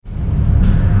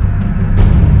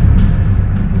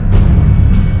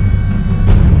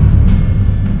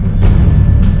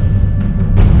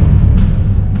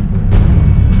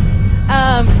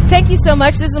so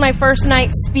much. This is my first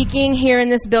night speaking here in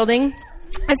this building.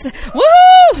 Woo!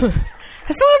 It's a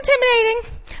little intimidating,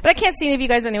 but I can't see any of you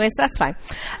guys anyway, so that's fine.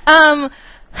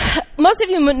 Most of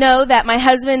you know that my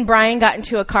husband, Brian, got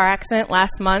into a car accident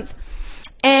last month.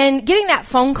 And getting that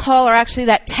phone call, or actually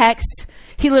that text,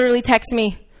 he literally texted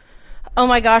me, "Oh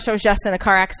my gosh, I was just in a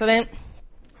car accident."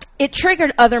 It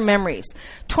triggered other memories.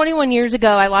 21 years ago,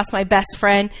 I lost my best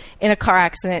friend in a car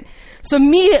accident. So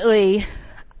immediately,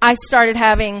 I started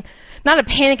having, not a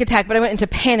panic attack, but I went into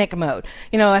panic mode.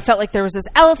 I felt like there was this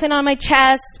elephant on my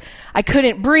chest. I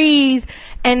couldn't breathe.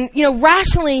 And,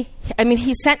 rationally,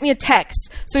 he sent me a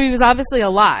text, so he was obviously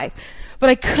alive.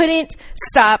 But I couldn't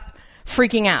stop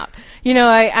freaking out.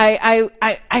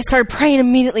 I started praying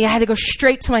immediately. I had to go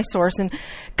straight to my source. And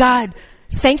God,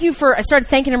 I started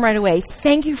thanking him right away.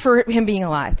 Thank you for him being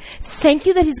alive. Thank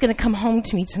you that he's going to come home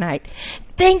to me tonight.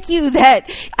 Thank you that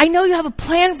I know you have a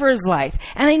plan for his life.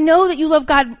 And I know that you love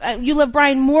God, you love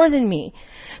Brian more than me.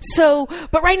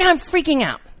 But right now I'm freaking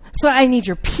out. So I need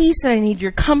your peace and I need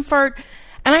your comfort.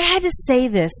 And I had to say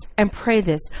this and pray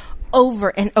this over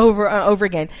and over and over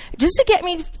again, just to get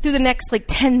me through the next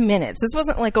 10 minutes. This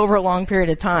wasn't over a long period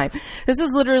of time. This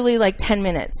was literally 10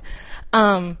 minutes.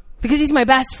 Because he's my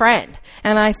best friend.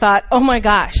 And I thought, oh my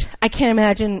gosh, I can't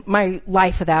imagine my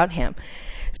life without him.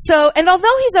 And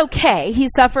although he's okay, he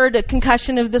suffered a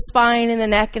concussion of the spine and the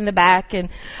neck and the back, and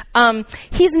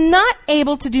he's not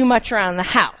able to do much around the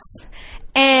house.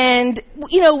 And,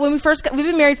 when we've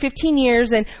been married 15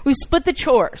 years and we've split the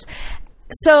chores.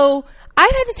 So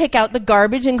I've had to take out the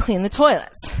garbage and clean the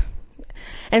toilets.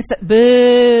 And so,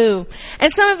 boo.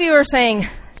 And some of you are saying,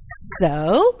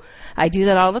 so I do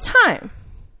that all the time.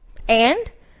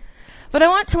 But I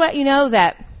want to let you know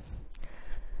that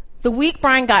the week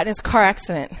Brian got in his car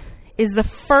accident is the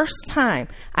first time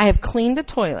I have cleaned a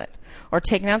toilet or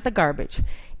taken out the garbage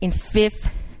in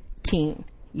 15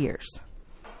 years.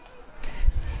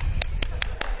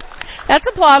 That's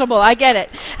applaudable. I get it.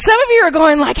 Some of you are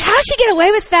going how'd she get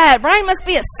away with that? Brian must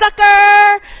be a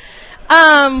sucker.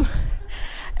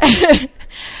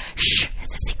 Shh,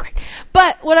 it's a secret.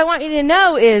 But what I want you to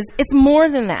know is it's more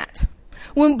than that.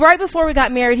 Right before we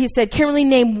got married, he said, "Kimberly,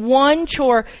 name one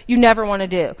chore you never want to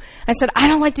do." I said, "I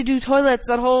don't like to do toilets,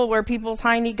 that hole where people's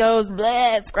hiney goes,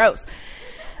 bleh, it's gross."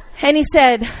 And he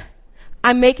said,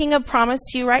 "I'm making a promise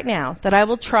to you right now that I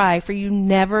will try for you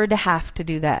never to have to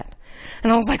do that."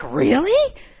 And I was like,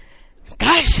 "Really?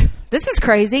 Gosh, this is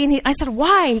crazy." And I said,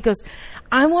 "Why?" He goes,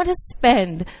 "I want to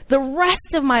spend the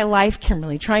rest of my life,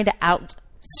 Kimberly, trying to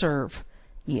outserve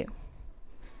you."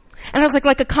 And I was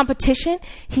like a competition?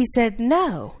 He said,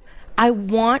 "No, I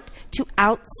want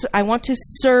to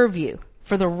serve you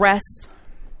for the rest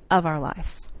of our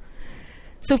lives."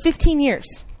 So 15 years.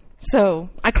 So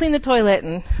I clean the toilet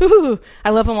and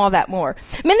I love him all that more.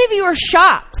 Many of you are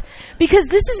shocked because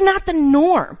this is not the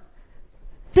norm.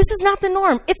 This is not the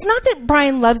norm. It's not that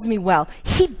Brian loves me well.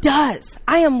 He does.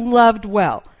 I am loved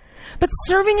well. But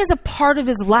serving is a part of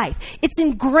his life. It's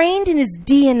ingrained in his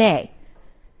DNA.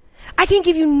 I can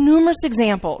give you numerous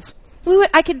examples.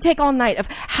 I could take all night of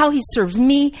how he serves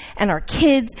me and our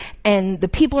kids and the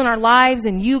people in our lives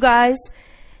and you guys.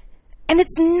 And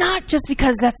it's not just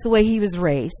because that's the way he was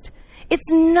raised. It's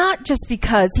not just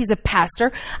because he's a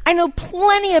pastor. I know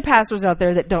plenty of pastors out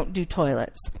there that don't do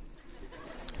toilets.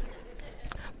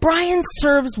 Brian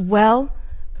serves well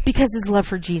because of his love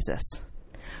for Jesus.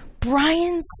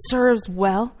 Brian serves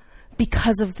well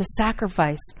because of the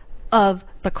sacrifice of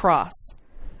the cross.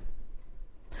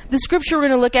 The scripture we're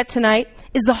going to look at tonight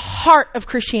is the heart of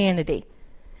Christianity.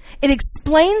 It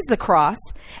explains the cross,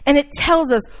 and it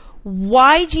tells us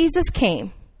why Jesus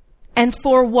came and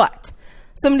for what.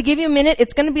 So I'm going to give you a minute.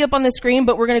 It's going to be up on the screen,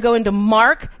 but we're going to go into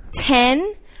Mark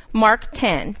 10. Mark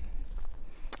 10.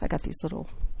 I got these little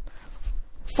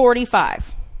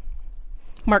 45.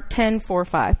 Mark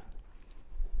 10:4-5.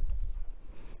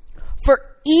 "For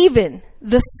even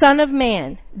the Son of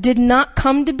Man did not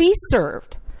come to be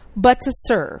served, but to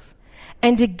serve,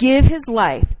 and to give his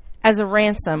life as a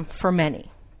ransom for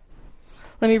many."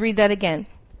 Let me read that again.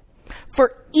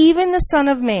 "For even the Son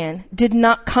of Man did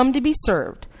not come to be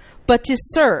served, but to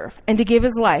serve, and to give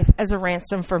his life as a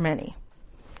ransom for many."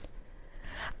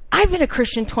 I've been a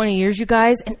Christian 20 years, you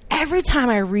guys, and every time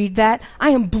I read that, I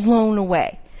am blown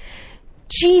away.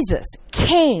 Jesus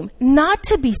came not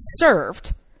to be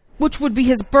served, which would be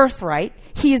his birthright.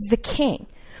 He is the king,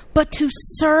 but to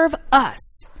serve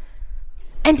us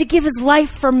and to give his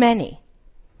life for many.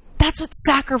 That's what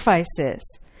sacrifice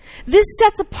is. This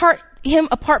sets him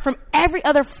apart from every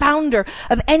other founder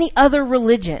of any other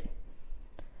religion.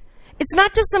 It's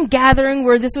not just some gathering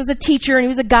where this was a teacher and he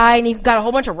was a guy and he got a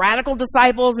whole bunch of radical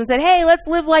disciples and said, hey, let's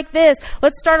live like this.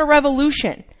 Let's start a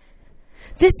revolution.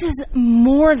 This is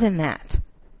more than that.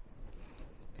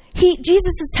 Jesus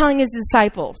is telling his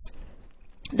disciples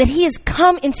that he has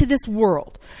come into this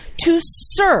world to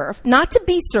serve, not to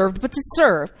be served, but to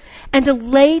serve, and to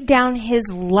lay down his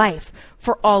life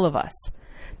for all of us.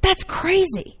 That's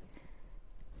crazy.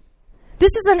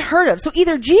 This is unheard of. So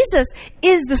either Jesus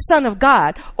is the Son of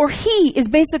God, or he is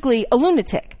basically a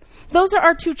lunatic. Those are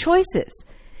our two choices.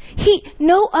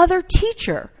 No other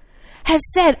teacher has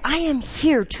said, I am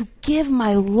here to give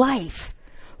my life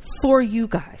for you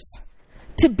guys,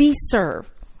 to be served,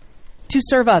 to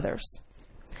serve others.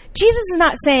 Jesus is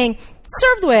not saying,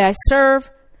 serve the way I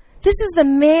serve. This is the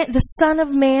man, the Son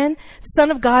of Man, Son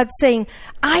of God saying,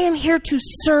 I am here to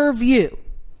serve you.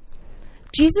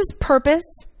 Jesus' purpose,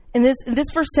 and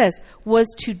this verse says, was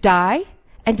to die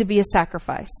and to be a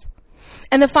sacrifice.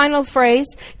 And the final phrase,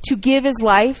 to give his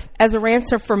life as a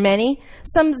ransom for many,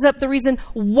 sums up the reason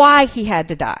why he had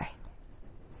to die.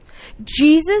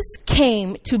 Jesus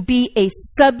came to be a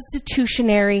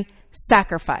substitutionary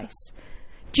sacrifice.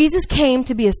 Jesus came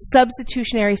to be a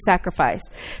substitutionary sacrifice.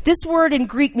 This word in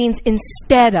Greek means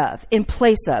instead of, in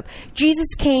place of. Jesus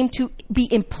came to be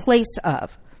in place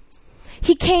of.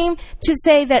 He came to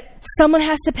say that someone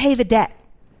has to pay the debt.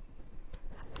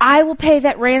 I will pay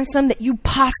that ransom that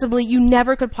you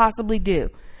never could possibly do.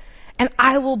 And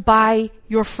I will buy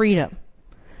your freedom.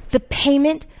 The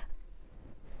payment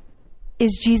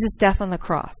is Jesus' death on the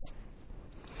cross.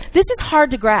 This is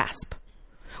hard to grasp.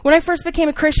 When I first became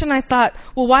a Christian, I thought,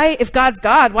 well, why, if God's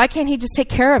God, why can't he just take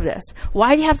care of this?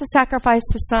 Why do you have to sacrifice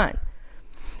his son?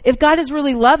 If God is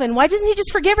really loving, why doesn't he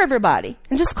just forgive everybody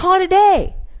and just call it a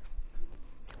day?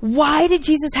 Why did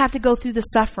Jesus have to go through the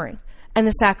suffering and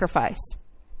the sacrifice?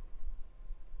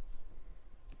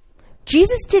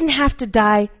 Jesus didn't have to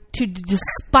die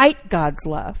despite God's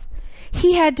love.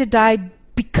 He had to die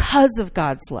because of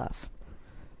God's love.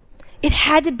 It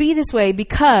had to be this way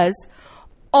because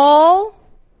all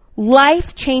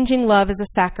life-changing love is a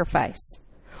sacrifice.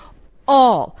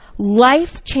 All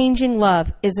life-changing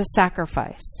love is a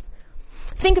sacrifice.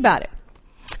 Think about it.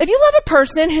 If you love a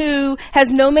person who has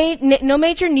no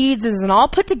major needs and isn't all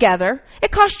put together,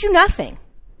 it costs you nothing.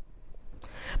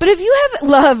 But if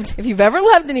you've ever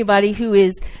loved anybody who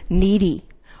is needy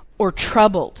or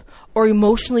troubled or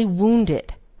emotionally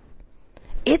wounded,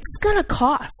 it's going to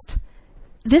cost.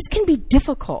 This can be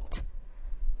difficult.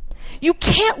 You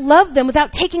can't love them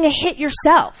without taking a hit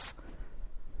yourself.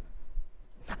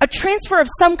 A transfer of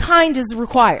some kind is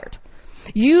required.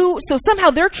 So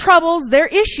somehow their troubles, their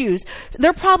issues,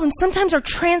 their problems sometimes are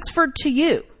transferred to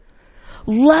you.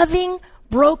 Loving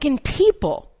broken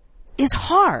people is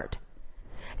hard.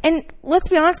 And let's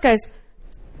be honest, guys,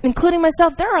 including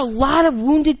myself, there are a lot of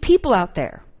wounded people out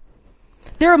there.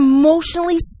 They're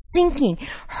emotionally sinking,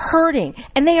 hurting,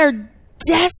 and they are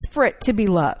desperate to be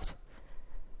loved.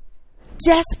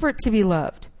 Desperate to be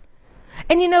loved.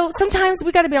 And sometimes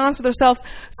we got to be honest with ourselves.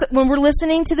 When we're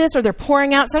listening to this or they're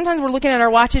pouring out, sometimes we're looking at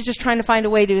our watches just trying to find a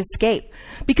way to escape.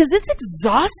 Because it's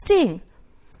exhausting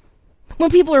when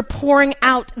people are pouring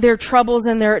out their troubles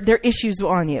and their issues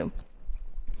on you.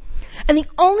 And the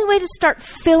only way to start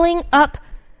filling up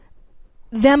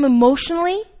them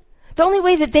emotionally, the only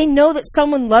way that they know that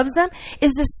someone loves them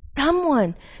is if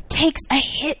someone takes a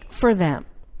hit for them.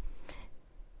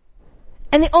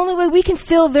 And the only way we can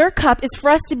fill their cup is for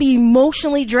us to be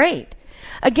emotionally drained.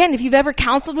 Again, if you've ever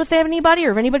counseled with anybody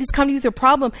or if anybody's come to you with a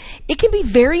problem, it can be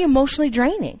very emotionally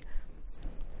draining.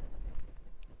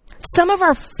 Some of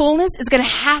our fullness is going to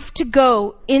have to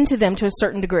go into them to a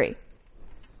certain degree.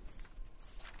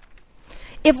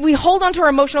 If we hold on to our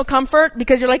emotional comfort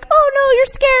because you're like, oh no, you're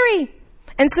scary,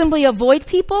 and simply avoid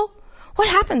people, what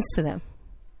happens to them?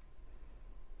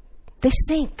 They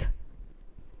sink.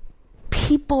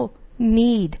 People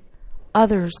need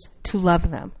others to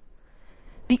love them.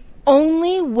 The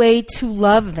only way to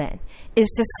love then is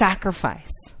to sacrifice.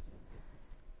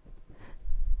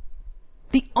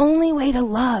 The only way to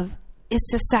love is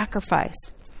to sacrifice.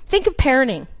 Think of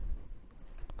parenting.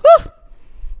 Whew!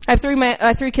 I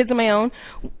have three kids of my own.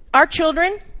 Our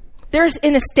children, they're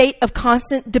in a state of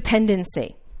constant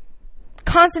dependency.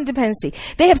 Constant dependency.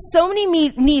 They have so many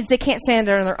needs they can't stand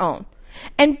on their own.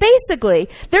 And basically,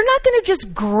 they're not going to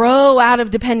just grow out of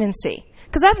dependency.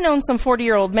 Because I've known some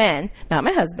 40-year-old men, not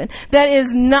my husband, that is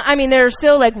not, they're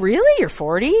still like, really? You're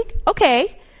 40?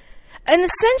 Okay. And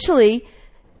essentially,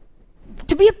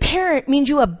 to be a parent means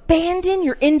you abandon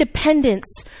your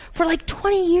independence for like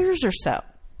 20 years or so.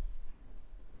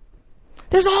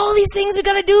 There's all these things we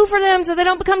got to do for them so they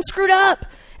don't become screwed up.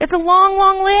 It's a long,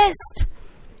 long list.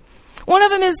 One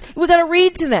of them is we got to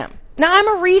read to them. Now,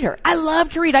 I'm a reader. I love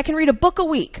to read. I can read a book a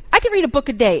week. I can read a book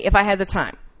a day if I had the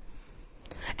time.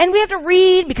 And we have to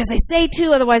read because they say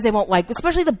to, otherwise they won't like,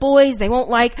 especially the boys, they won't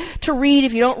like to read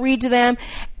if you don't read to them.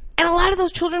 And a lot of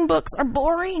those children books are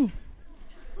boring.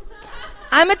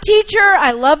 I'm a teacher.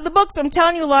 I love the books. I'm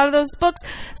telling you a lot of those books.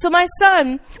 So my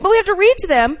son, but we have to read to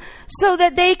them so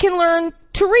that they can learn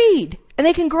to read and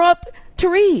they can grow up to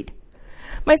read.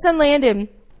 My son Landon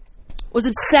was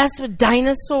obsessed with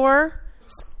dinosaur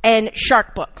and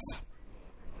shark books.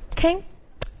 Okay?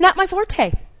 Not my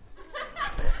forte.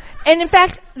 And in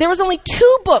fact, there was only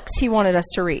 2 books he wanted us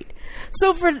to read.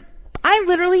 So I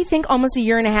literally think almost a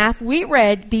year and a half, we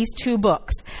read these 2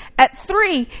 books. At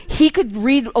 3, he could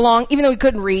read along, even though he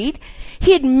couldn't read.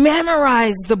 He had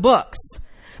memorized the books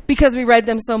because we read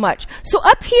them so much. So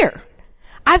up here,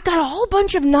 I've got a whole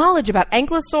bunch of knowledge about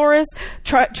Ankylosaurus,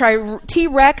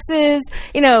 T-Rexes,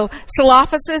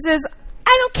 Dilophosaurus.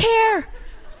 I don't care.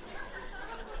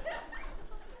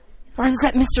 Or is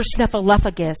that Mr.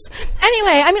 Snuffleupagus?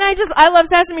 Anyway, I love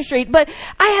Sesame Street, but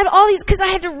I had all these, because I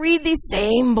had to read these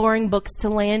same boring books to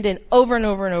Landon over and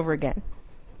over and over again.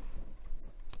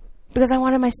 Because I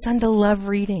wanted my son to love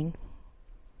reading.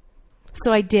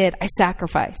 So I did. I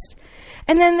sacrificed.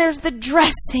 And then there's the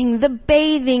dressing, the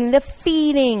bathing, the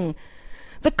feeding,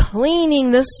 the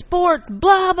cleaning, the sports,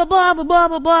 blah, blah, blah, blah, blah,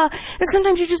 blah, blah. And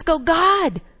sometimes you just go,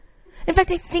 God. In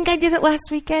fact, I think I did it last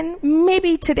weekend,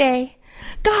 maybe today.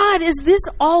 God, is this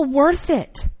all worth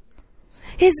it?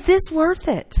 Is this worth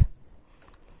it?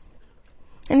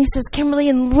 And he says, Kimberly,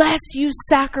 unless you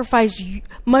sacrifice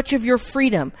much of your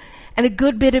freedom and a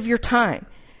good bit of your time,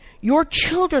 your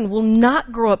children will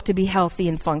not grow up to be healthy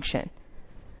and function.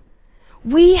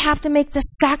 We have to make the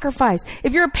sacrifice.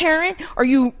 If you're a parent or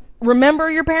you remember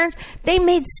your parents, they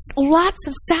made lots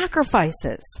of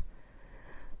sacrifices.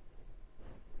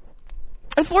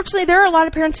 Unfortunately, there are a lot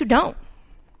of parents who don't.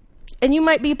 And you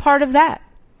might be part of that.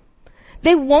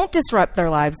 They won't disrupt their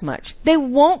lives much. They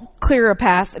won't clear a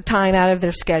time out of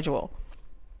their schedule.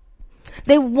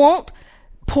 They won't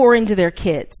pour into their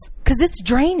kids because it's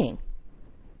draining.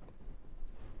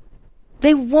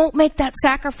 They won't make that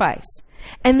sacrifice.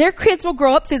 And their kids will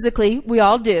grow up physically, we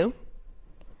all do,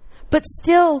 but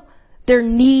still they're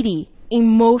needy,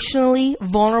 emotionally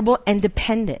vulnerable, and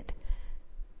dependent.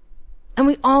 And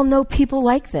we all know people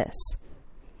like this.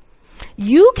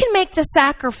 You can make the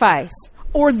sacrifice,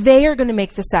 or they are going to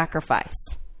make the sacrifice.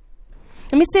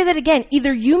 Let me say that again.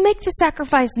 Either you make the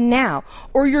sacrifice now,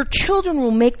 or your children will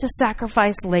make the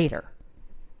sacrifice later.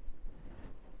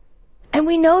 And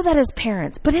we know that as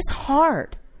parents, but it's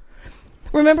hard.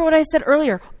 Remember what I said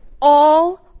earlier.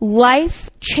 All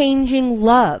life-changing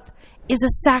love is a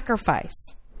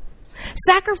sacrifice.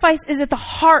 Sacrifice is at the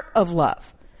heart of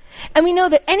love. And we know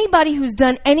that anybody who's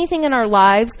done anything in our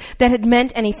lives that had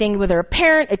meant anything, whether a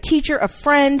parent, a teacher, a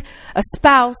friend, a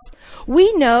spouse,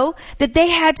 we know that they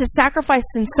had to sacrifice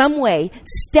in some way,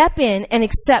 step in and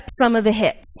accept some of the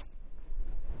hits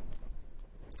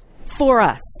for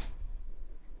us.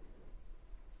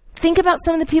 Think about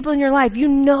some of the people in your life. You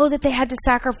know that they had to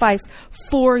sacrifice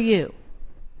for you.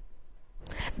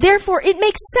 Therefore, it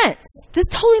makes sense. This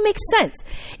totally makes sense.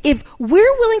 If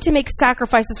we're willing to make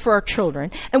sacrifices for our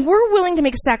children, and we're willing to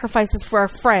make sacrifices for our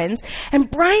friends, and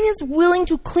Brian is willing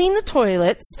to clean the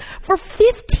toilets for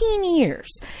 15 years,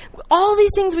 all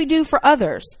these things we do for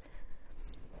others,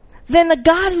 then the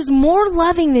God who's more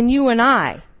loving than you and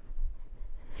I,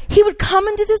 he would come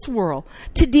into this world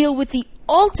to deal with the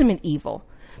ultimate evil,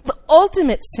 the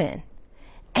ultimate sin,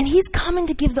 and he's coming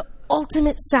to give the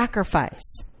ultimate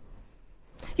sacrifice.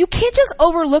 You can't just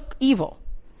overlook evil.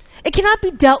 It cannot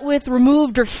be dealt with,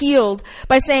 removed, or healed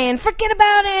by saying, forget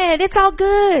about it, it's all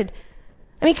good.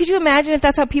 Could you imagine if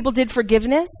that's how people did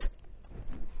forgiveness?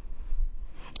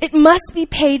 It must be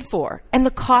paid for, and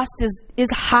the cost is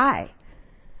high.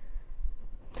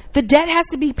 The debt has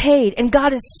to be paid, and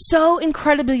God is so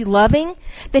incredibly loving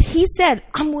that he said,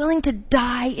 I'm willing to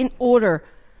die in order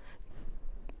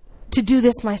to do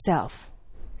this myself.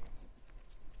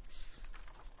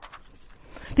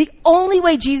 The only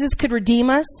way Jesus could redeem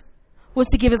us was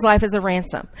to give his life as a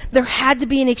ransom. There had to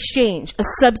be an exchange, a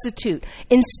substitute,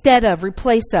 instead of,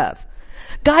 replace of.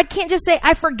 God can't just say,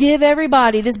 I forgive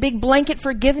everybody, this big blanket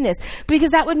forgiveness, because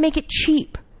that would make it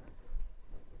cheap.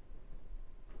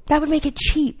 That would make it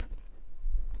cheap.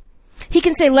 He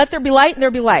can say, let there be light, and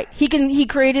there be light. He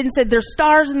created and said, there's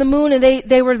stars in the moon, and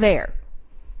they were there.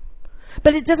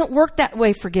 But it doesn't work that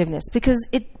way, forgiveness, because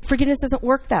forgiveness doesn't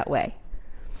work that way.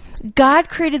 God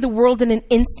created the world in an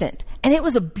instant, and it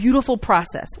was a beautiful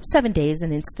process. 7 days,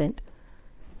 an instant.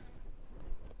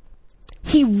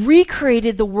 He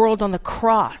recreated the world on the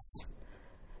cross.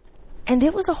 And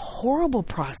it was a horrible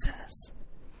process.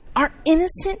 Our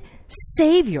innocent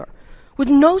Savior, with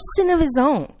no sin of his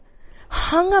own,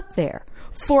 hung up there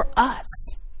for us,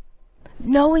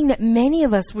 knowing that many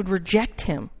of us would reject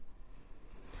him.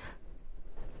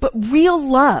 But real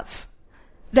love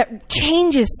that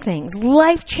changes things,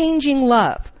 life-changing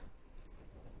love,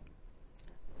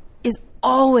 is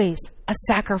always a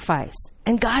sacrifice.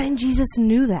 And God and Jesus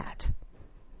knew that.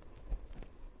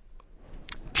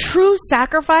 True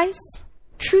sacrifice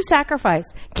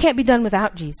can't be done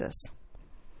without Jesus.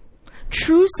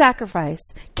 True sacrifice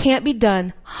can't be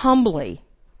done humbly.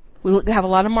 We have a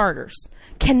lot of martyrs.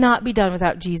 Cannot be done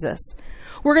without Jesus.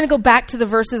 We're going to go back to the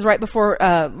verses right before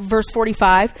verse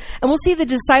 45, and we'll see the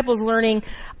disciples learning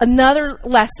another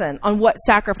lesson on what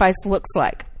sacrifice looks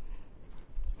like.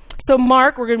 So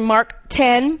we're going to Mark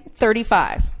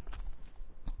 10:35.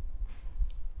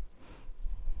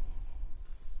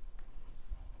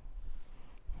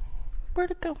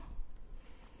 Where'd it go?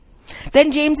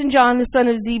 Then James and John, the son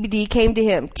of Zebedee, came to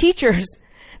him. Teachers,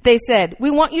 they said, we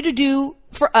want you to do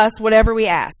for us whatever we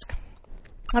ask.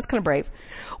 That's kind of brave.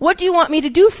 What do you want me to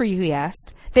do for you, he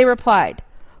asked. They replied,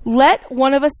 let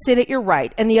one of us sit at your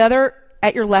right and the other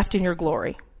at your left in your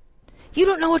glory. You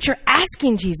don't know what you're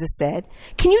asking, Jesus said.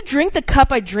 Can you drink the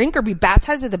cup I drink or be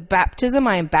baptized with the baptism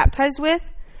I am baptized with?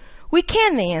 We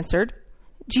can, they answered.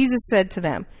 Jesus said to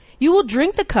them, you will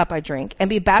drink the cup I drink and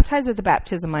be baptized with the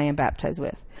baptism I am baptized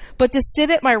with. But to sit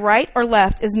at my right or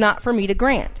left is not for me to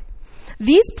grant.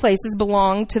 These places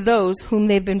belong to those whom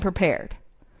they've been prepared.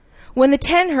 When the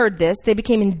 10 heard this, they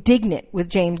became indignant with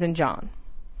James and John.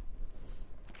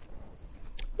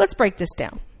 Let's break this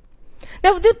down.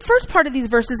 Now, the first part of these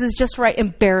verses is just right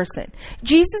embarrassing.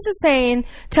 Jesus is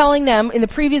telling them in the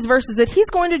previous verses that he's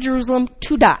going to Jerusalem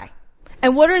to die.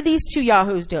 And what are these two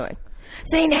yahoos doing?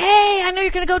 Saying, hey, I know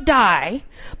you're going to go die,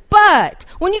 but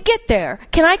when you get there,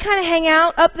 can I kind of hang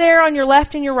out up there on your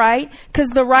left and your right? Because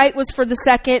the right was for the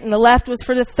second and the left was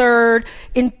for the third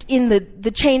in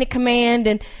the chain of command.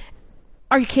 And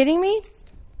are you kidding me?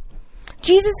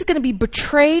 Jesus is going to be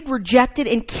betrayed, rejected,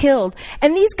 and killed.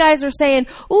 And these guys are saying,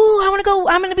 ooh, I'm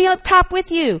going to be up top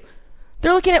with you.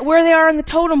 They're looking at where they are on the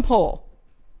totem pole.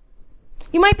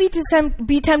 You might be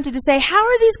tempted to say, how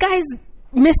are these guys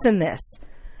missing this?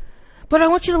 But I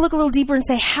want you to look a little deeper and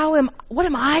say, what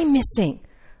am I missing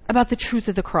about the truth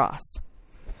of the cross?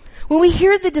 When we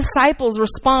hear the disciples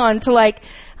respond to like,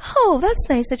 oh, that's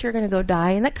nice that you're going to go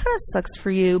die, and that kind of sucks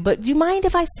for you, but do you mind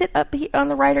if I sit up here on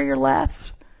the right or your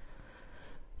left?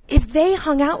 If they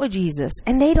hung out with Jesus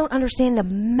and they don't understand the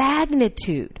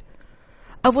magnitude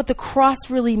of what the cross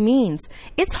really means,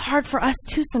 it's hard for us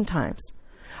too sometimes.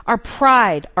 Our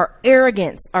pride, our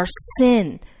arrogance, our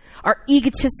sin, our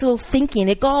egotistical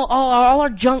thinking, all our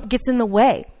junk gets in the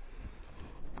way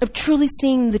of truly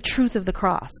seeing the truth of the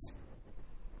cross.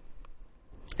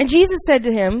 And Jesus said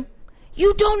to him,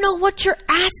 you don't know what you're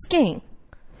asking.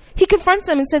 He confronts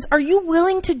them and says, are you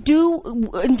willing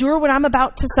to endure what I'm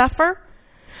about to suffer?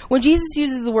 When Jesus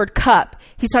uses the word cup,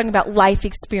 he's talking about life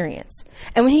experience.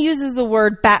 And when he uses the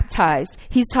word baptized,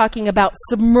 he's talking about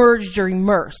submerged or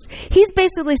immersed. He's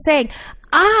basically saying,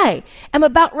 I am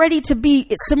about ready to be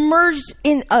submerged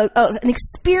in an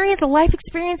experience, a life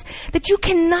experience that you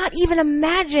cannot even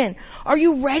imagine. Are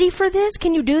you ready for this?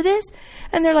 Can you do this?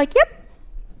 And they're like, yep,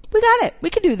 we got it. We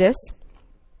can do this.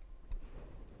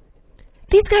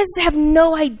 These guys have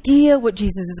no idea what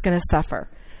Jesus is going to suffer.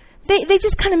 They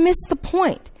just kind of missed the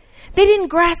point. They didn't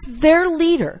grasp their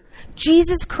leader,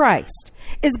 Jesus Christ,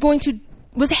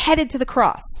 was headed to the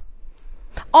cross.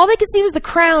 All they could see was the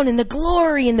crown and the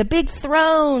glory and the big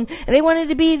throne. And they wanted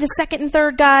to be the second and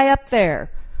third guy up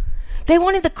there. They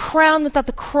wanted the crown without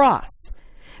the cross.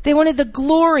 They wanted the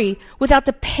glory without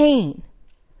the pain.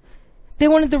 They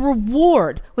wanted the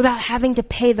reward without having to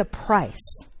pay the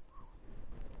price.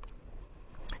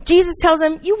 Jesus tells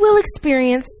them, you will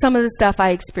experience some of the stuff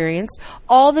I experienced.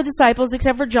 All the disciples,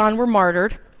 except for John, were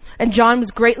martyred. And John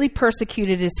was greatly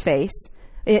persecuted for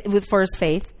his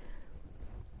faith.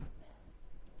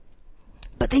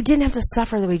 But they didn't have to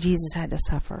suffer the way Jesus had to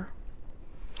suffer.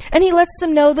 And he lets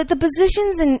them know that the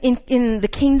positions in the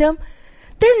kingdom,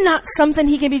 they're not something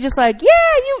he can be just like,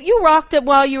 yeah, you rocked it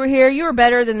while you were here. You were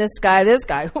better than this guy. This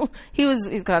guy,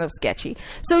 he's kind of sketchy.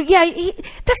 So yeah,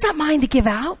 that's not mine to give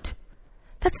out.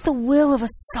 That's the will of a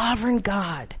sovereign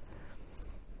God.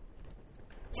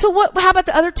 So how about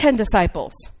the other 10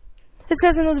 disciples? It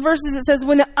says in those verses, it says,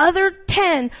 when the other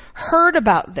 10 heard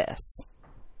about this,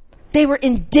 they were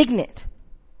indignant.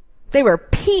 They were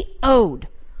PO'd.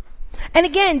 And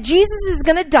again, Jesus is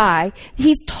going to die.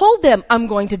 He's told them, I'm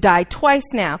going to die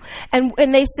twice now. And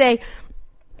they say,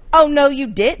 oh, no, you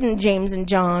didn't, James and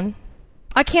John.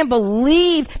 I can't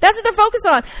believe. That's what they're focused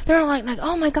on. They're like,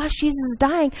 oh my gosh, Jesus is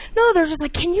dying. No, they're just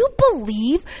like, can you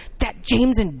believe that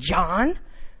James and John?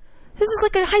 This is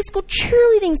like a high school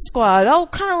cheerleading squad, all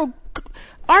kind of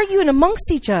arguing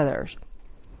amongst each other.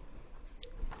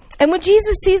 And when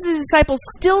Jesus sees the disciples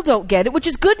still don't get it, which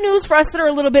is good news for us that are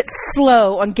a little bit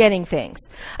slow on getting things.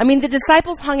 I mean, the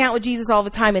disciples hung out with Jesus all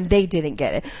the time and they didn't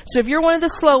get it. So if you're one of the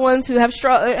slow ones who have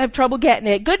trouble getting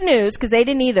it, good news, because they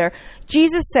didn't either.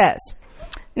 Jesus says,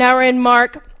 now we're in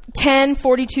Mark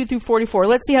 10:42 through 44.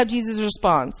 Let's see how Jesus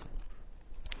responds.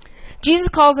 Jesus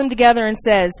calls them together and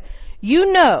says,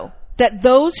 you know that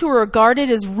those who are regarded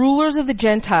as rulers of the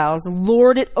Gentiles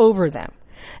lord it over them,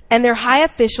 and their high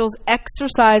officials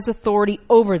exercise authority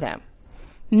over them.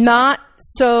 Not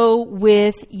so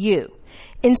with you.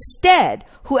 Instead,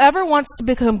 whoever wants to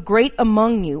become great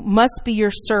among you must be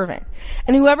your servant,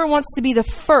 and whoever wants to be the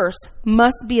first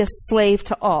must be a slave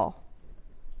to all.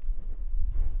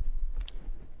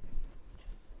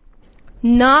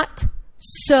 Not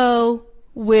so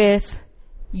with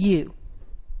you.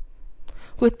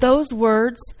 With those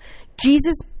words,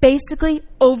 Jesus basically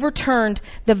overturned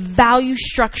the value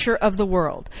structure of the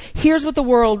world. Here's what the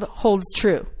world holds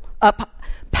true.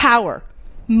 Power,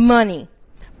 money,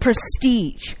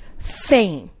 prestige,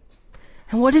 fame.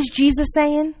 And what is Jesus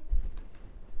saying?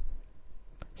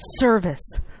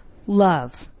 Service,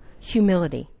 love,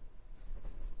 humility.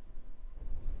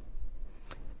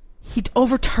 He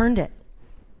overturned it.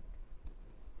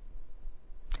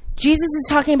 Jesus is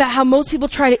talking about how most people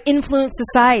try to influence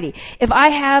society. If I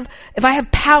have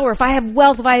power, if I have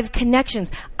wealth, if I have connections,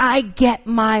 I get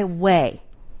my way.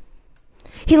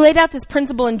 He laid out this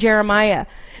principle in Jeremiah.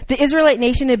 The Israelite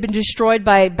nation had been destroyed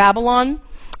by Babylon,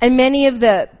 and many of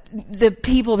the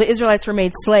people, the Israelites, were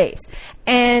made slaves.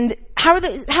 And how are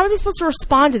they supposed to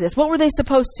respond to this? What were they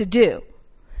supposed to do?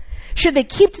 Should they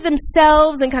keep to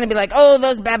themselves and kind of be like, oh,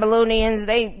 those Babylonians,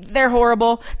 they're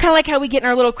horrible. Kind of like how we get in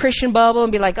our little Christian bubble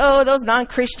and be like, oh, those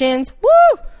non-Christians,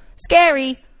 woo,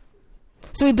 scary.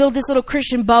 So we build this little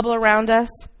Christian bubble around us.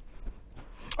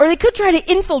 Or they could try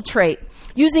to infiltrate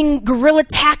using guerrilla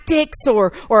tactics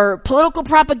or political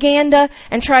propaganda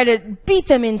and try to beat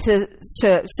them into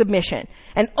submission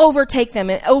and overtake them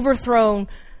and overthrow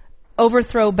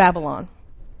Babylon.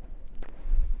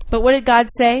 But what did God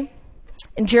say?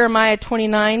 In Jeremiah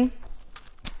 29,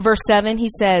 verse 7, he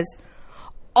says,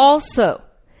 also,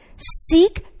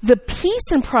 seek the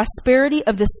peace and prosperity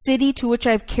of the city to which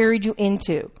I've carried you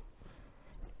into.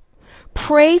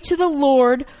 Pray to the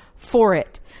Lord for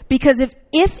it, because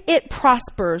if it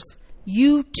prospers,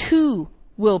 you too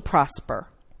will prosper.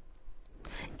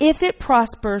 If it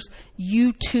prospers,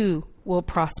 you too will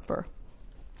prosper.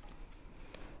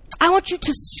 I want you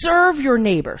to serve your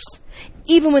neighbors,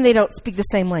 even when they don't speak the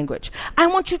same language. I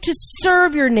want you to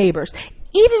serve your neighbors,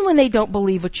 even when they don't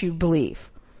believe what you believe.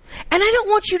 And I don't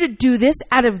want you to do this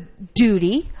out of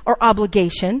duty or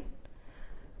obligation.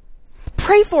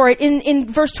 Pray for it in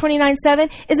verse 29:7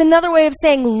 is another way of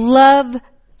saying love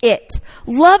it.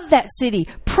 Love that city.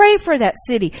 Pray for that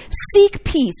city. Seek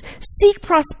peace. Seek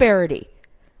prosperity.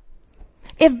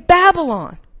 If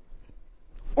Babylon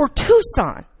or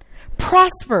Tucson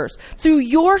prospers through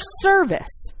your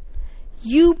service,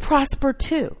 you prosper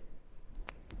too.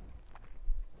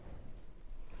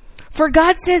 For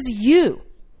God says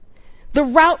the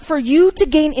route for you to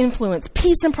gain influence,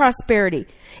 peace, and prosperity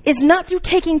is not through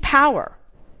taking power.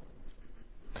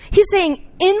 He's saying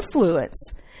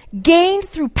influence gained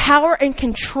through power and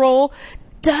control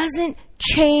doesn't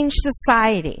change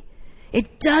society.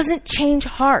 It doesn't change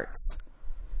hearts.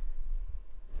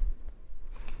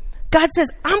 God says,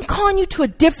 I'm calling you to a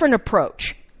different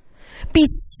approach. Be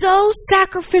so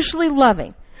sacrificially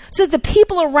loving so that the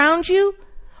people around you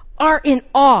are in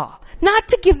awe. Not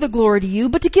to give the glory to you,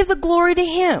 but to give the glory to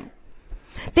Him.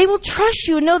 They will trust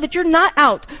you and know that you're not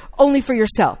out only for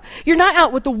yourself. You're not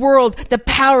out with the world, the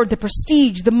power, the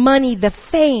prestige, the money, the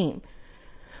fame.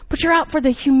 But you're out for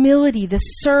the humility, the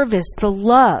service, the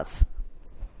love.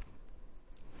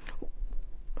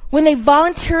 When they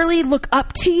voluntarily look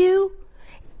up to you,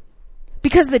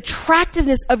 because of the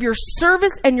attractiveness of your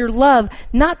service and your love,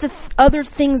 not the other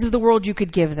things of the world you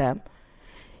could give them,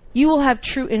 you will have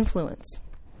true influence.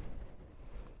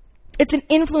 It's an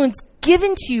influence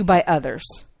given to you by others,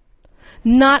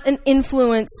 not an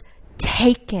influence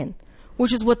taken,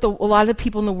 which is what a lot of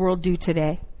people in the world do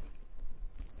today.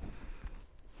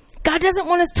 God doesn't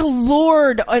want us to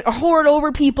lord or hoard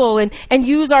over people and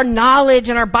use our knowledge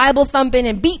and our Bible thumping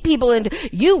and beat people into,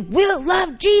 you will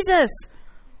love Jesus.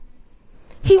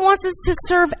 He wants us to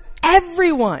serve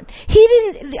everyone.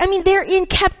 They're in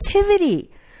captivity.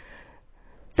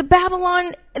 The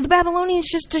Babylonians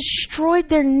just destroyed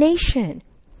their nation.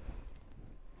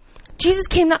 Jesus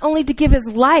came not only to give his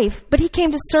life, but he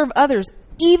came to serve others,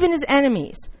 even his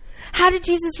enemies. How did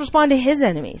Jesus respond to his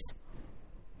enemies?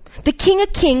 The King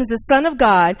of Kings, the Son of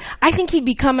God, I think he'd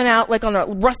be coming out like on a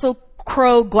Russell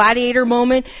Crowe gladiator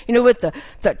moment, with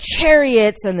the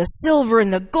chariots and the silver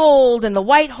and the gold and the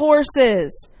white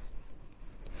horses.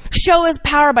 Show his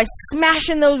power by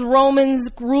smashing those Roman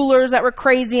rulers that were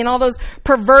crazy and all those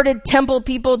perverted temple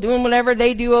people doing whatever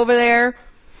they do over there.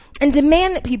 And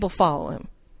demand that people follow him.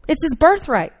 It's his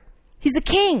birthright. He's the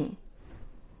king.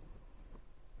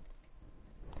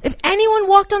 If anyone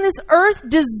walked on this earth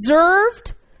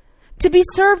deserved to be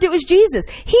served, it was Jesus.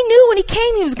 He knew when he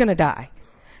came he was going to die.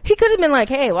 He could have been like,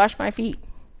 hey, wash my feet.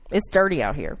 It's dirty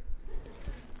out here.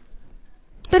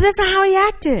 But that's not how he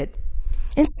acted.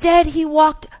 Instead, he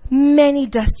walked many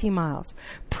dusty miles,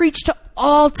 preached to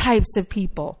all types of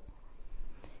people.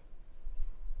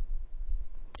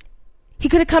 He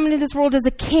could have come into this world as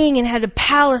a king and had a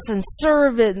palace and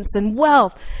servants and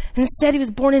wealth. And instead, he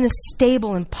was born in a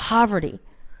stable in poverty.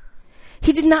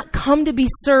 He did not come to be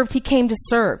served. He came to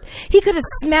serve. He could have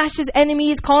smashed his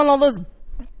enemies, calling all those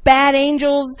bad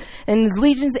angels and his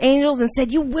legions angels and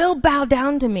said, you will bow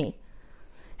down to me.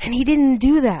 And he didn't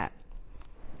do that.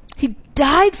 He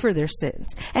died for their sins.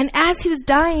 And as he was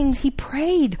dying, he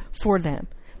prayed for them.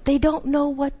 They don't know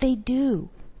what they do.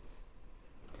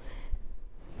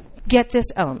 Get this,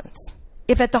 elements.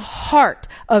 If at the heart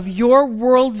of your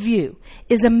worldview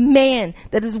is a man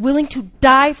that is willing to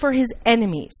die for his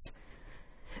enemies,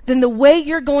 then the way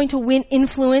you're going to win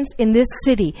influence in this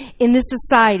city, in this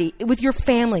society, with your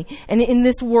family, and in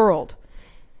this world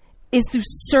is through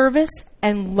service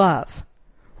and love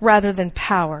rather than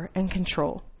power and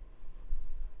control.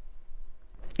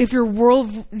 If your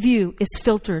worldview is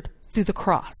filtered through the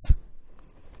cross.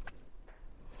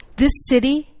 This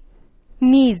city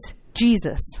needs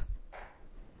Jesus.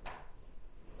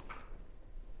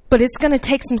 But it's going to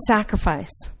take some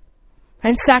sacrifice.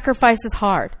 And sacrifice is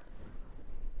hard.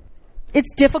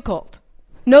 It's difficult.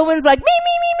 No one's like,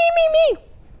 me.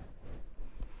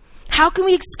 How can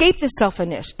we escape this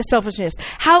selfishness?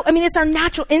 It's our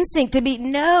natural instinct to be,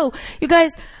 no. You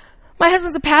guys, my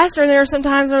husband's a pastor, and there are some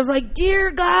times where I was like,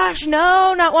 dear gosh,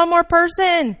 no, not one more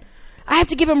person. I have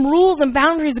to give him rules and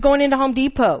boundaries going into Home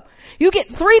Depot. You get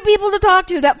 3 people to talk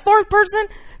to. That 4th person,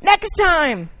 next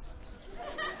time.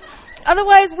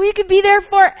 Otherwise, we could be there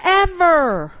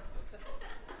forever.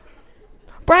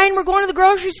 Brian, we're going to the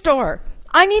grocery store.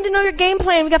 I need to know your game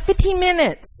plan. We got 15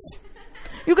 minutes.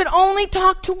 You can only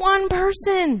talk to one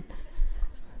person.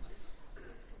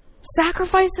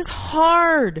 Sacrifice is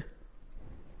hard.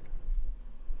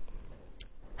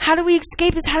 How do we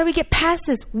escape this? How do we get past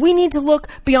this? We need to look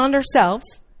beyond ourselves.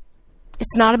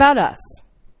 It's not about us.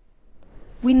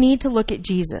 We need to look at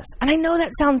Jesus. And I know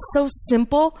that sounds so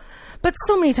simple, but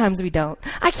so many times we don't.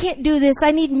 I can't do this.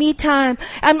 I need me time.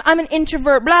 I'm an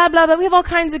introvert, blah, blah, blah. We have all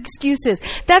kinds of excuses.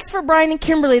 That's for Brian and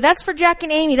Kimberly. That's for Jack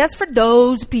and Amy. That's for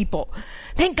those people.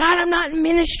 Thank God I'm not in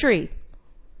ministry.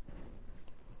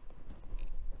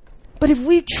 But if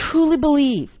we truly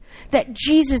believe that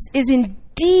Jesus is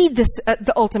indeed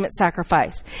the ultimate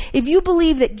sacrifice, if you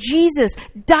believe that Jesus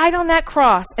died on that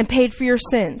cross and paid for your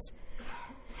sins,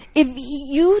 if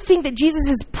you think that Jesus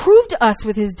has proved to us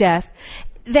with his death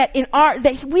that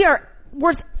we are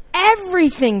worth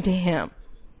everything to him,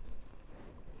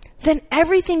 then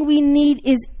everything we need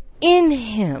is in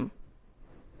him.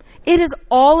 It is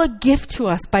all a gift to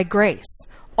us by grace.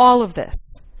 All of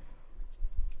this.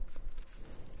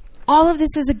 All of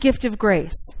this is a gift of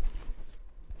grace.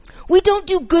 We don't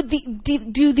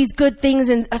do these good things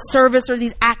in a service or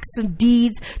these acts and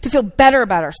deeds to feel better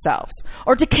about ourselves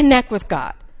or to connect with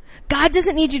God. God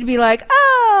doesn't need you to be like,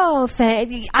 oh,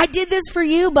 I did this for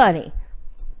you, buddy.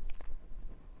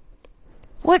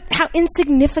 How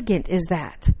insignificant is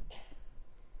that?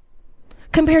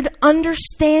 Compared to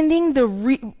understanding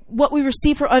what we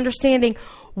receive for understanding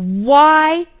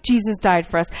why Jesus died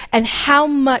for us and how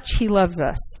much he loves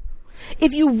us.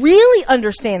 If you really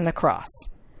understand the cross,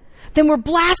 then we're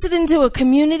blasted into a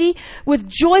community with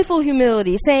joyful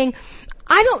humility, saying,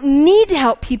 I don't need to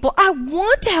help people. I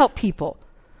want to help people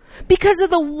because of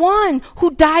the one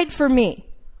who died for me.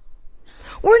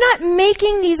 We're not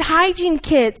making these hygiene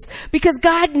kits because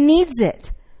God needs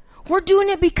it. We're doing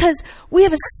it because we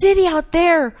have a city out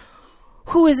there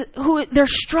who they're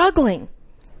struggling.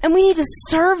 And we need to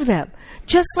serve them,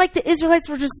 just like the Israelites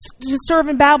were just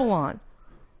serving Babylon.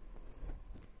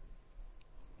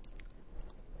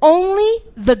 Only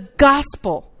the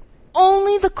gospel,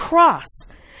 only the cross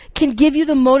can give you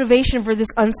the motivation for this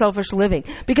unselfish living.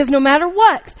 Because no matter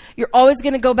what, you're always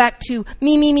going to go back to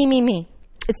me, me, me, me, me.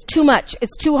 It's too much.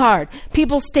 It's too hard.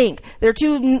 People stink. They're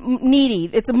too needy.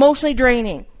 It's emotionally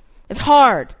draining. It's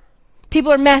hard.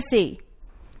 People are messy.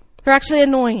 They're actually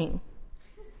annoying.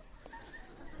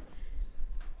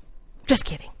 Just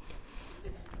kidding.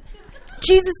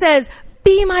 Jesus says,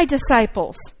 be my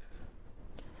disciples.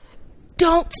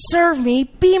 Don't serve me.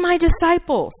 Be my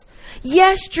disciples.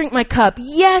 Yes, drink my cup.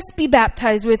 Yes, be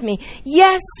baptized with me.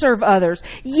 Yes, serve others.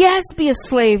 Yes, be a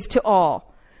slave to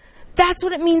all. That's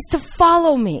what it means to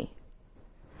follow me.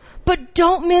 But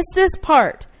don't miss this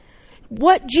part.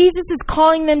 What Jesus is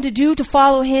calling them to do to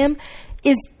follow him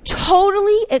is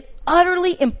totally and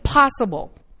utterly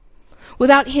impossible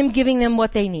without him giving them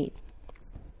what they need.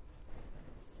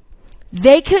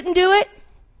 They couldn't do it.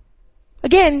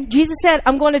 Again, Jesus said,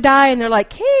 I'm going to die. And they're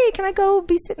like, hey, can I go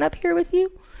be sitting up here with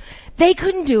you? They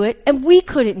couldn't do it, and we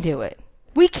couldn't do it.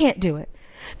 We can't do it.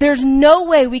 There's no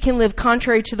way we can live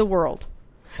contrary to the world.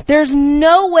 There's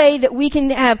no way that we can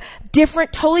have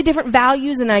totally different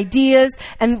values and ideas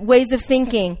and ways of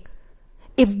thinking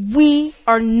if we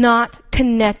are not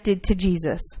connected to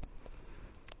Jesus.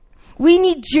 We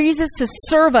need Jesus to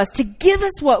serve us, to give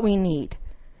us what we need,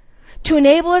 to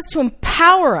enable us, to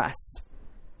empower us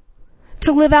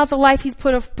to live out the life he's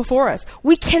put before us.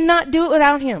 We cannot do it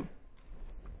without him.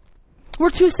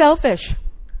 We're too selfish.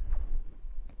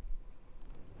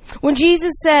 When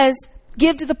Jesus says,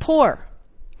 give to the poor,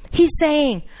 he's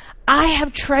saying, I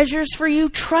have treasures for you.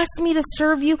 Trust me to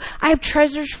serve you. I have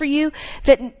treasures for you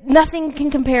that nothing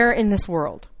can compare in this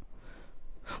world.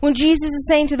 When Jesus is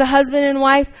saying to the husband and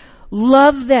wife,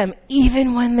 love them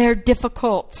even when they're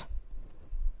difficult.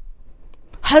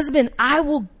 Husband, I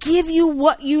will give you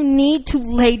what you need to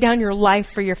lay down your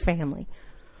life for your family.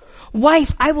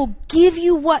 Wife, I will give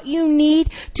you what you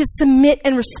need to submit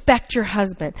and respect your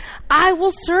husband. I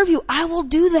will serve you. I will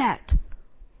do that.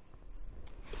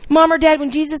 Mom or dad,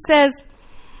 when Jesus says,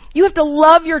 you have to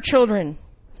love your children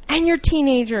and your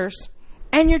teenagers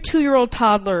and your 2-year-old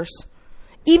toddlers,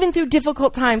 even through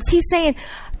difficult times, he's saying,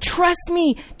 trust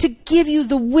me to give you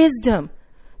the wisdom,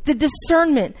 the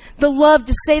discernment, the love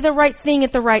to say the right thing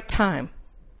at the right time.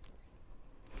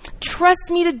 Trust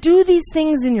me to do these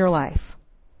things in your life.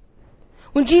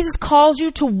 When Jesus calls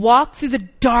you to walk through the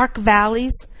dark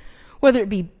valleys, whether it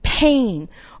be pain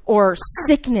or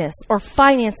sickness or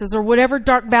finances or whatever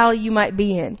dark valley you might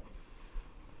be in,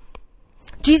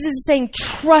 Jesus is saying,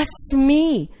 trust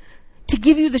me to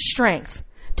give you the strength,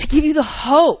 to give you the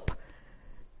hope,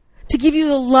 to give you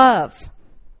the love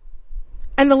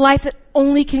and the life that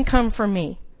only can come from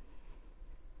me.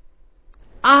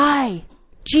 I,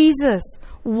 Jesus,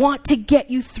 want to get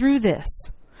you through this.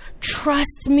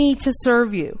 Trust me to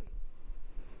serve you.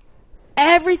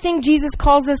 Everything Jesus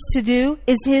calls us to do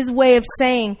is his way of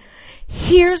saying,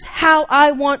 here's how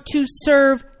I want to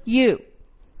serve you.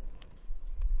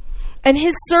 And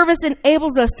his service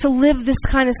enables us to live this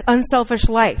kind of unselfish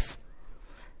life,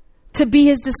 to be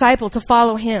his disciple, to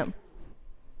follow him.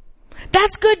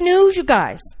 That's good news, you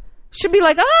guys. Should be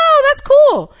like, oh, that's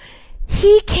cool.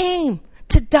 He came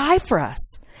to die for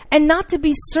us and not to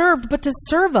be served, but to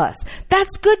serve us.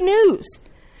 That's good news.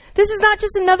 This is not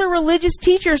just another religious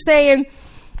teacher saying,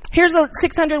 here's the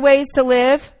 600 ways to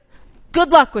live.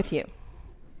 Good luck with you.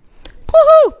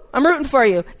 Woohoo! I'm rooting for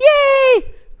you.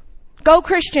 Yay! Go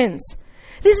Christians.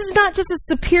 This is not just a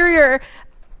superior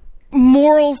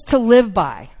morals to live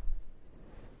by.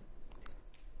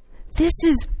 This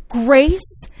is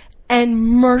grace and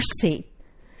mercy.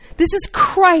 This is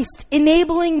Christ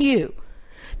enabling you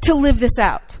to live this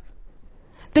out.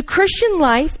 The Christian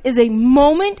life is a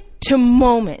moment to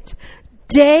moment,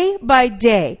 day by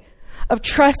day, of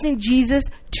trusting Jesus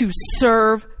to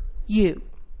serve you.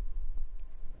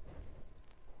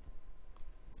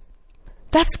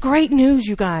 That's great news,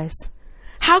 you guys.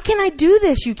 How can I do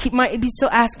this? You might be still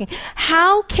asking.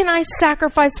 How can I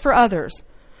sacrifice for others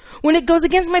when it goes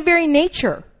against my very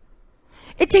nature?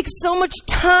 It takes so much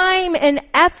time and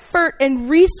effort and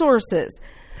resources.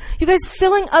 You guys,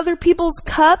 filling other people's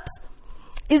cups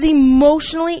is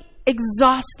emotionally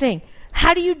exhausting.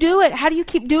 How do you do it? How do you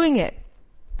keep doing it?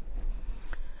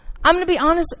 I'm going to be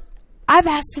honest. I've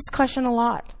asked this question a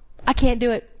lot. I can't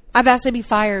do it. I've asked to be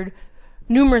fired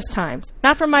numerous times.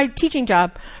 Not from my teaching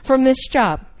job, from this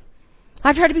job.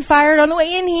 I've tried to be fired on the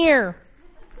way in here.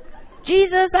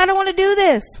 Jesus, I don't want to do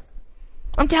this.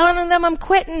 I'm telling them I'm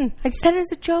quitting. I said it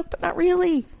as a joke, but not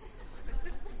really.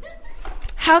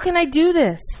 How can I do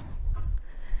this?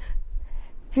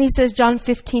 And he says, John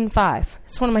 15:5.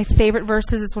 It's one of my favorite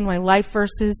verses. It's one of my life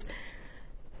verses.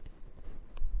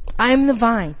 I am the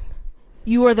vine.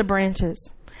 You are the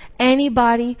branches.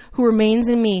 Anybody who remains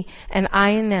in me and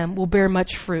I in them will bear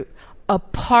much fruit.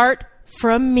 Apart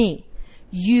from me,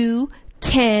 you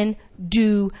can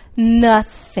do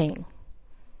nothing.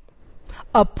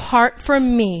 Apart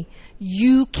from me,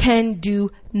 you can do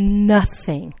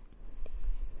nothing.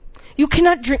 You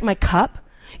cannot drink my cup.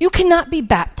 You cannot be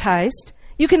baptized.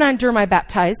 You cannot endure my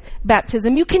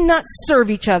baptism. You cannot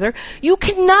serve each other. You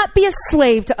cannot be a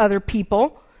slave to other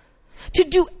people. To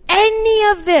do any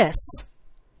of this,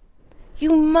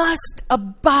 you must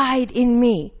abide in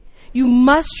me. You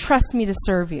must trust me to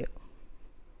serve you.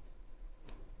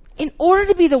 In order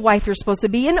to be the wife you're supposed to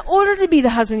be, in order to be the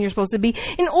husband you're supposed to be,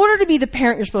 in order to be the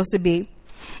parent you're supposed to be,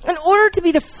 in order to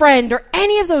be the friend or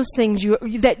any of those things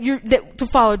to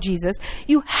follow Jesus,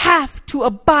 you have to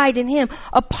abide in him.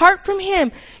 Apart from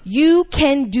him, you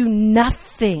can do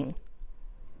nothing.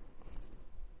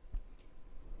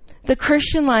 The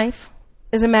Christian life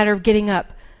is a matter of getting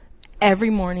up every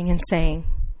morning and saying,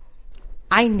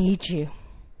 I need you.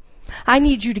 I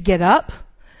need you to get up.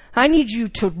 I need you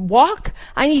to walk.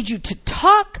 I need you to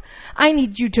talk. I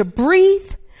need you to breathe.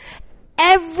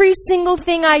 Every single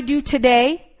thing I do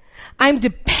today, I'm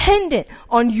dependent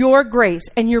on your grace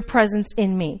and your presence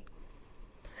in me.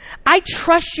 I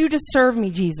trust you to serve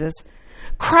me, Jesus.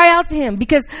 Cry out to him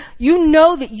because you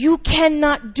know that you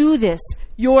cannot do this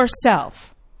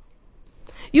yourself.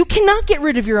 You cannot get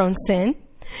rid of your own sin.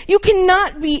 You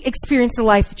cannot experience the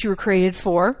life that you were created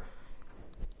for.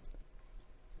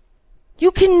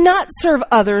 You cannot serve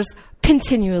others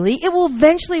continually. It will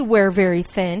eventually wear very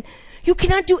thin. You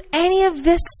cannot do any of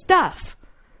this stuff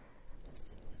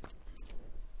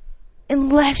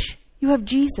unless you have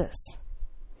Jesus.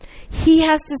 He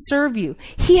has to serve you.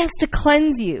 He has to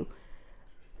cleanse you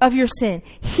of your sin.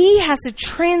 He has to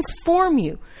transform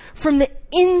you from the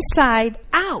inside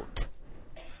out.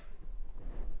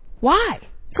 Why?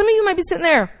 Some of you might be sitting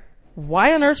there,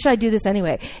 why on earth should I do this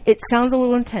anyway? It sounds a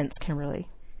little intense, Kimberly.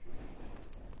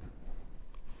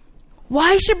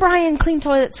 Why should Brian clean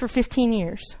toilets for 15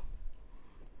 years?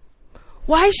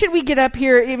 Why should we get up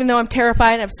here even though I'm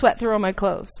terrified and I've sweat through all my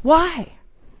clothes? Why?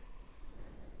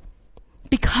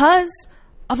 Because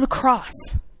of the cross.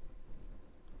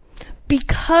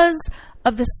 Because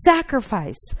of the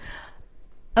sacrifice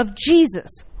of Jesus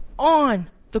on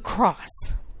the cross.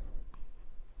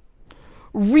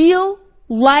 Real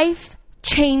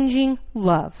life-changing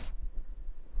love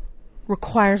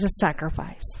requires a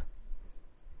sacrifice.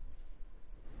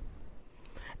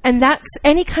 And that's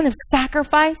any kind of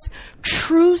sacrifice,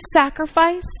 true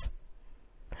sacrifice,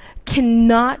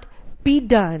 cannot be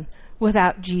done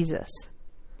without Jesus.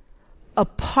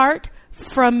 Apart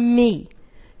from me,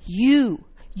 you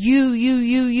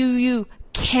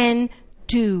can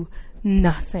do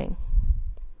nothing.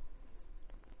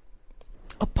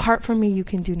 Apart from me, you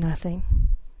can do nothing.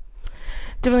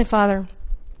 Heavenly Father,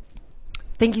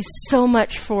 thank you so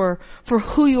much for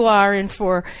who you are and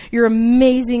for your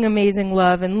amazing, amazing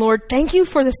love. And Lord, thank you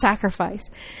for the sacrifice.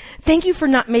 Thank you for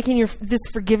not making this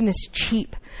forgiveness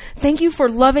cheap. Thank you for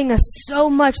loving us so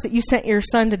much that you sent your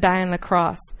son to die on the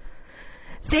cross.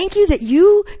 Thank you that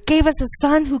you gave us a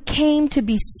son who came to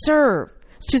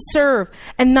serve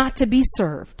and not to be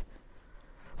served.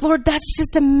 Lord, that's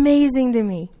just amazing to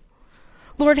me.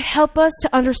 Lord, help us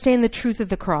to understand the truth of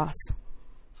the cross.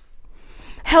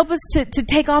 Help us to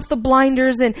take off the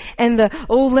blinders and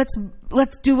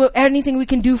let's do anything we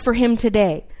can do for him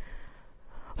today.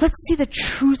 Let's see the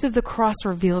truth of the cross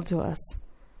revealed to us.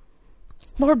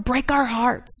 Lord, break our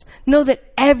hearts. Know that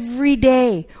every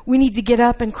day we need to get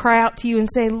up and cry out to you and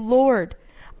say, Lord,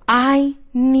 I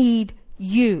need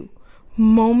you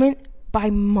moment by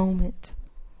moment.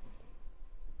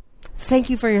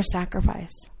 Thank you for your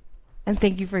sacrifice. And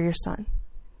thank you for your son.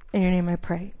 In your name I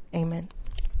pray. Amen.